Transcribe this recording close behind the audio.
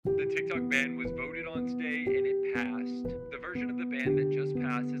TikTok ban was voted on today and it passed. The version of the ban that just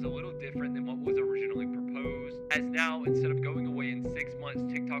passed is a little different than what was originally proposed, as now instead of going away in 6 months,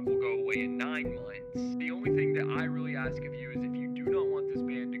 TikTok will go away in 9 months. The only thing that I really ask of you is if you do not want this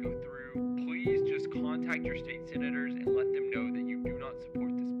ban to go through, please just contact your state senators and let them know that you do not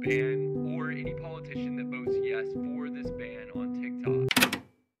support this ban, or any politician that votes yes for this ban on TikTok.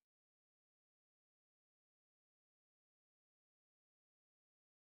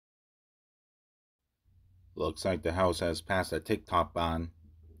 Looks like the House has passed a TikTok ban.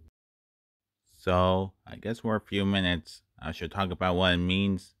 So, I guess for a few minutes, I should talk about what it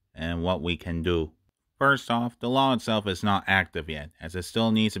means and what we can do. First off, the law itself is not active yet, as it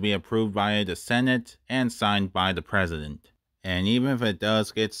still needs to be approved by the Senate and signed by the President. And even if it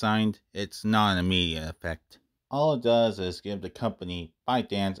does get signed, it's not an immediate effect. All it does is give the company,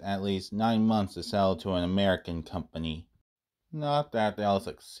 ByteDance, at least 9 months to sell to an American company. Not that they'll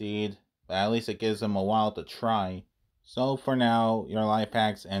succeed, but at least it gives them a while to try. So for now, your life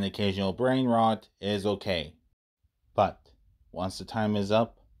hacks and occasional brain rot is okay. But once the time is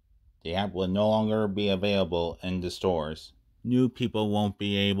up, the app will no longer be available in the stores. New people won't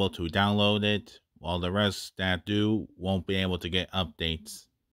be able to download it, while the rest that do won't be able to get updates.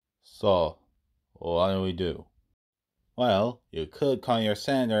 So, what do we do? Well, you could call your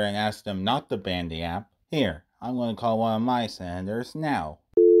senator and ask them not to ban the app. Here, I'm going to call one of my senators now.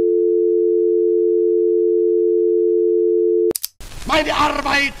 Meine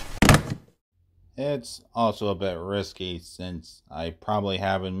Arbeit! It's also a bit risky since I probably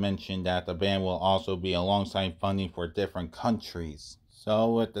haven't mentioned that the ban will also be alongside funding for different countries.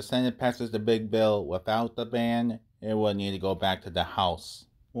 So if the Senate passes the big bill without the ban, it would need to go back to the House,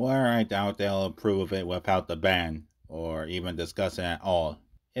 where I doubt they'll approve of it without the ban, or even discuss it at all.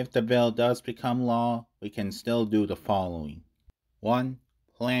 If the bill does become law, we can still do the following. 1.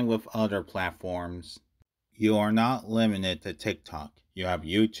 Plan with other platforms. You are not limited to TikTok. You have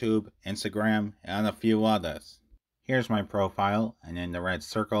YouTube, Instagram, and a few others. Here's my profile, and in the red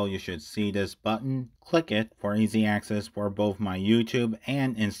circle you should see this button. Click it for easy access for both my YouTube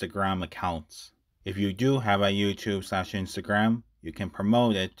and Instagram accounts. If you do have a YouTube/Instagram, you can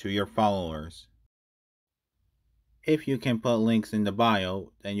promote it to your followers. If you can put links in the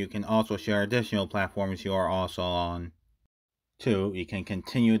bio, then you can also share additional platforms you are also on. 2. You can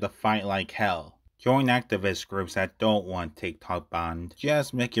continue the fight like hell. Join activist groups that don't want TikTok banned.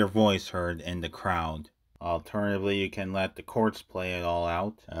 Just make your voice heard in the crowd. Alternatively, you can let the courts play it all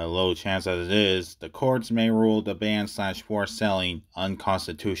out. A low chance as it is, the courts may rule the ban/forced selling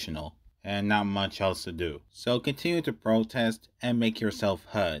unconstitutional, and not much else to do. So continue to protest and make yourself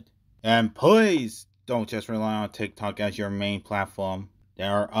heard. And please don't just rely on TikTok as your main platform.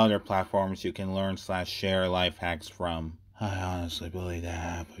 There are other platforms you can learn/share life hacks from. I honestly believe that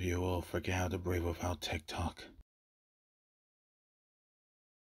half of you will forget how to breathe without TikTok.